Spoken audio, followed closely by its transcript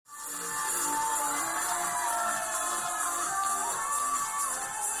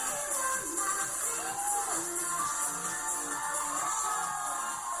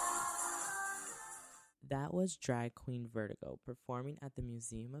was drag queen Vertigo performing at the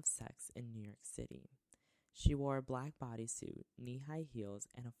Museum of Sex in New York City. She wore a black bodysuit, knee-high heels,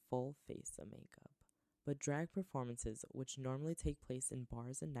 and a full face of makeup. But drag performances, which normally take place in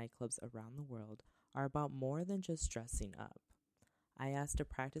bars and nightclubs around the world, are about more than just dressing up. I asked a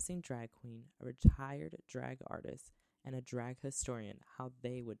practicing drag queen, a retired drag artist, and a drag historian how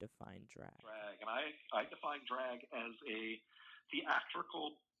they would define drag. And I define drag as a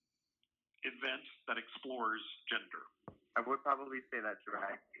theatrical event that explores gender. I would probably say that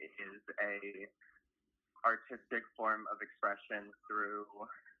drag is a artistic form of expression through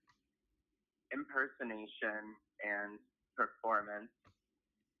impersonation and performance,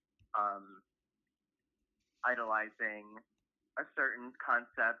 idolizing a certain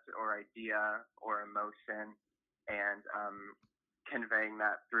concept or idea or emotion, and conveying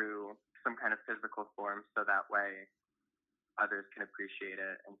that through some kind of physical form, so that way others can appreciate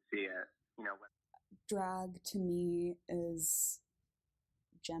it and see it. Drag to me is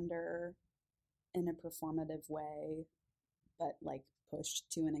gender in a performative way, but like pushed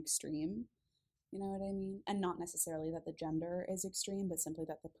to an extreme. You know what I mean? And not necessarily that the gender is extreme, but simply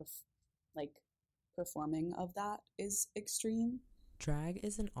that the performing of that is extreme. Drag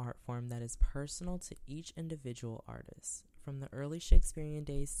is an art form that is personal to each individual artist. From the early Shakespearean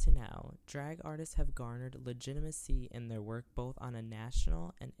days to now, drag artists have garnered legitimacy in their work both on a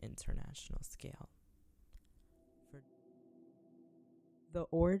national and international scale. The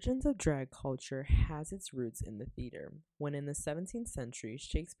origins of drag culture has its roots in the theater, when in the 17th century,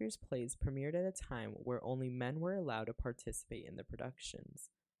 Shakespeare's plays premiered at a time where only men were allowed to participate in the productions.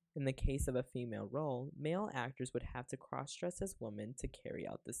 In the case of a female role, male actors would have to cross-dress as women to carry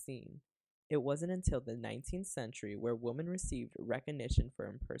out the scene. It wasn't until the 19th century where women received recognition for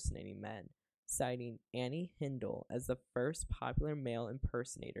impersonating men, citing Annie Hindle as the first popular male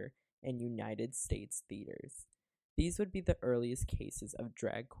impersonator in United States theaters. These would be the earliest cases of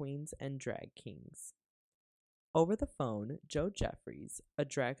drag queens and drag kings. Over the phone, Joe Jeffries, a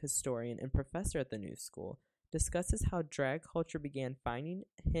drag historian and professor at the New School, discusses how drag culture began finding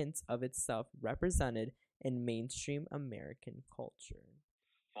hints of itself represented in mainstream American culture.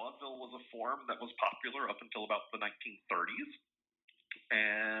 Vaudeville was a form that was popular up until about the 1930s.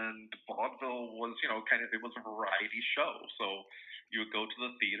 And vaudeville was, it was a variety show. So you would go to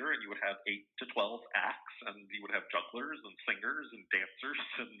the theater and you would have 8 to 12 acts, and you would have jugglers and singers and dancers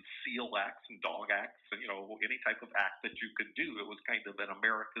and seal acts and dog acts and, any type of act that you could do. It was kind of an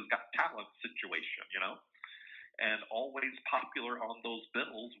America's Got Talent situation, And always popular on those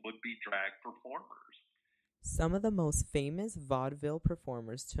bills would be drag performers. Some of the most famous vaudeville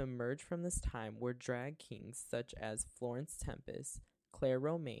performers to emerge from this time were drag kings such as Florence Tempest, Claire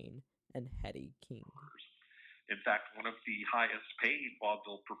Romaine, and Hetty King. In fact, one of the highest paid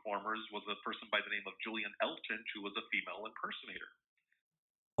vaudeville performers was a person by the name of Julian Elton, who was a female impersonator.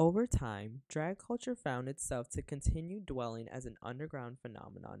 Over time, drag culture found itself to continue dwelling as an underground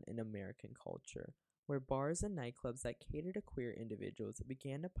phenomenon in American culture, where bars and nightclubs that cater to queer individuals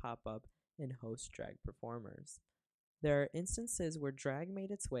began to pop up and host drag performers. There are instances where drag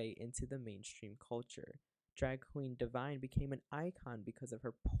made its way into the mainstream culture. Drag queen Divine became an icon because of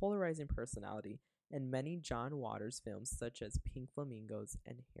her polarizing personality in many John Waters films such as Pink Flamingos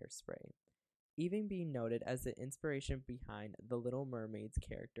and Hairspray, even being noted as the inspiration behind The Little Mermaid's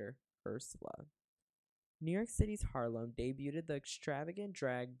character, Ursula. New York City's Harlem debuted the extravagant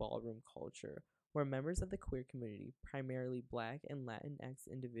drag ballroom culture, where members of the queer community, primarily Black and Latinx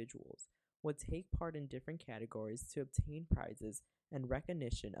individuals, would take part in different categories to obtain prizes and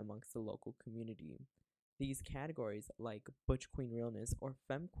recognition amongst the local community. These categories, like Butch Queen Realness or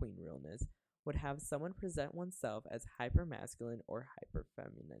Femme Queen Realness, would have someone present oneself as hypermasculine or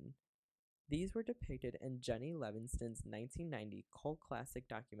hyperfeminine. These were depicted in Jenny Livingston's 1990 cult classic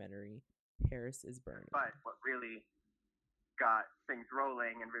documentary, Paris is Burning. But what really got things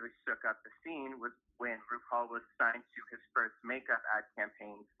rolling and really shook up the scene was when RuPaul was signed to his first makeup ad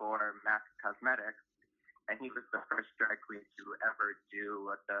campaign for MAC Cosmetics, and he was the first drag queen to ever do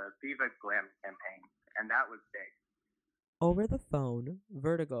the Viva Glam campaign, and that was big. Over the phone,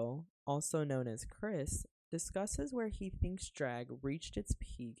 Vertigo, also known as Chris, discusses where he thinks drag reached its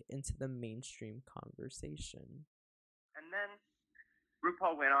peak into the mainstream conversation. And then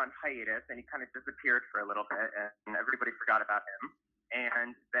RuPaul went on hiatus, and he kind of disappeared for a little bit, and everybody forgot about him.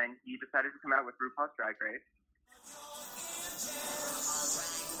 And then he decided to come out with RuPaul's Drag Race.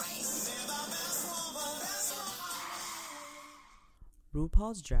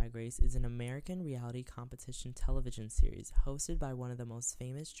 RuPaul's Drag Race is an American reality competition television series hosted by one of the most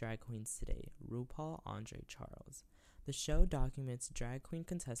famous drag queens today, RuPaul Andre Charles. The show documents drag queen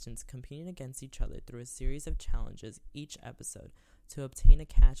contestants competing against each other through a series of challenges each episode to obtain a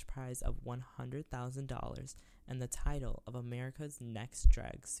cash prize of $100,000 and the title of America's Next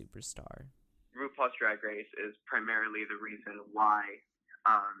Drag Superstar. RuPaul's Drag Race is primarily the reason why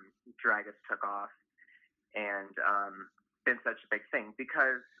drag has took off and been such a big thing,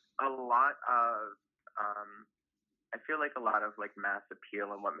 because a lot of I feel like a lot of like mass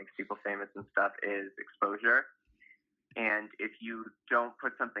appeal and what makes people famous and stuff is exposure. And if you don't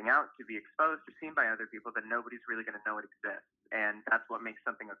put something out to be exposed or seen by other people, then nobody's really going to know it exists. And that's what makes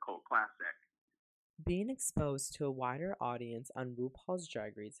something a cult classic. Being exposed to a wider audience on RuPaul's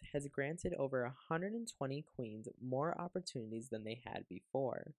Drag Race has granted over 120 queens more opportunities than they had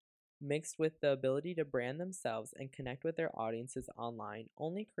before. Mixed with the ability to brand themselves and connect with their audiences online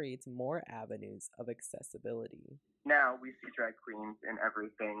only creates more avenues of accessibility. Now we see drag queens in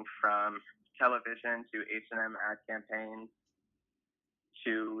everything from television to H&M ad campaigns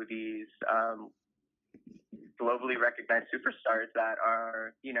to these globally recognized superstars that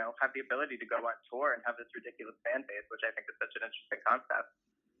are, have the ability to go on tour and have this ridiculous fan base, which I think is such an interesting concept.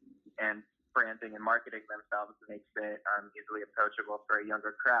 And branding and marketing themselves makes it easily approachable for a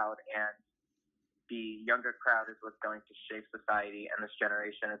younger crowd. And the younger crowd is what's going to shape society and this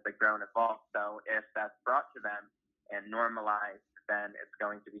generation as they grow and evolve. So if that's brought to them and normalized, then it's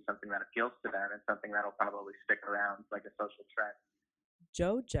going to be something that appeals to them and something that'll probably stick around like a social trend.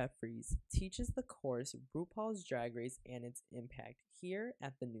 Joe Jeffries teaches the course RuPaul's Drag Race and its Impact here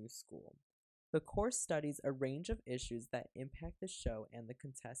at the New School. The course studies a range of issues that impact the show and the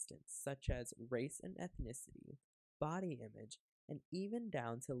contestants, such as race and ethnicity, body image, and even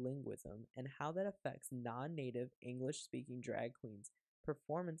down to linguism and how that affects non-native English-speaking drag queens'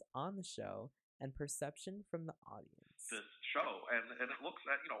 performance on the show and perception from the audience. This show, and it looks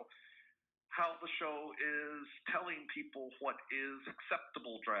at, how the show is telling people what is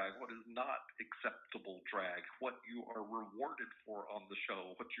acceptable drag, what is not acceptable drag, what you are rewarded for on the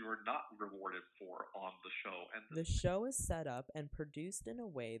show, what you are not rewarded for on the show. And the show is set up and produced in a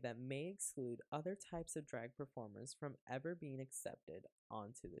way that may exclude other types of drag performers from ever being accepted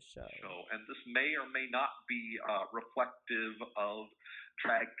onto the show. And this may or may not be reflective of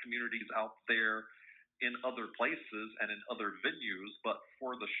drag communities out there in other places and in other venues, but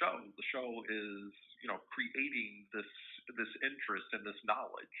for the show is, creating this interest and this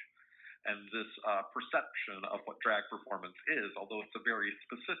knowledge and this perception of what drag performance is, although it's a very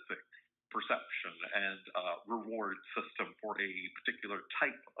specific perception and reward system for a particular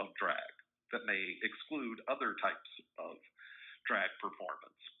type of drag that may exclude other types of drag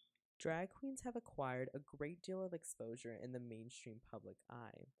performance. Drag queens have acquired a great deal of exposure in the mainstream public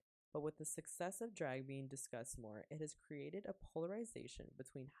eye. But with the success of drag being discussed more, it has created a polarization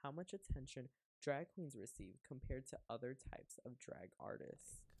between how much attention drag queens receive compared to other types of drag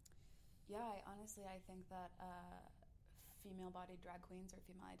artists. Yeah, I think that female-bodied drag queens or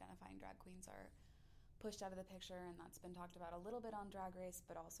female-identifying drag queens are pushed out of the picture, and that's been talked about a little bit on Drag Race,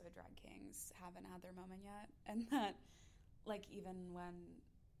 but also drag kings haven't had their moment yet. And that, even when,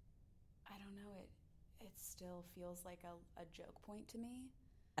 I don't know, it still feels like a joke point to me.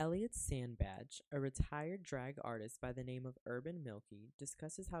 Elliot Sandbadge, a retired drag artist by the name of Urban Milky,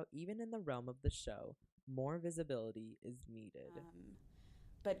 discusses how even in the realm of the show, more visibility is needed.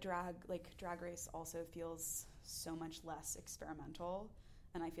 But Drag Race also feels so much less experimental,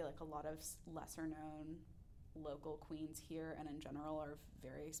 and I feel like a lot of lesser-known local queens here and in general are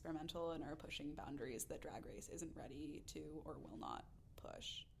very experimental and are pushing boundaries that Drag Race isn't ready to or will not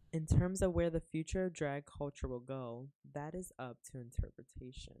push. In terms of where the future of drag culture will go, that is up to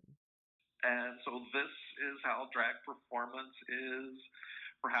interpretation. And so this is how drag performance is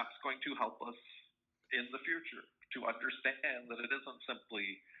perhaps going to help us in the future to understand that it isn't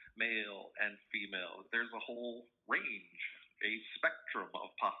simply male and female. There's a whole range, a spectrum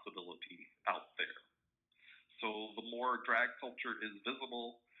of possibility out there. So the more drag culture is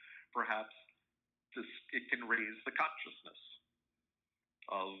visible, perhaps it can raise the consciousness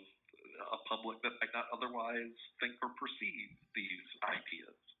of a public that might not otherwise think or perceive these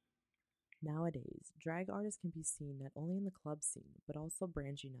ideas. Nowadays, drag artists can be seen not only in the club scene, but also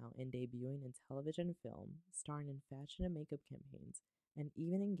branching out and debuting in television and film, starring in fashion and makeup campaigns, and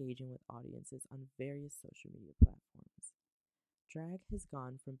even engaging with audiences on various social media platforms. Drag has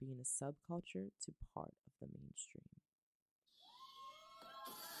gone from being a subculture to part of the mainstream.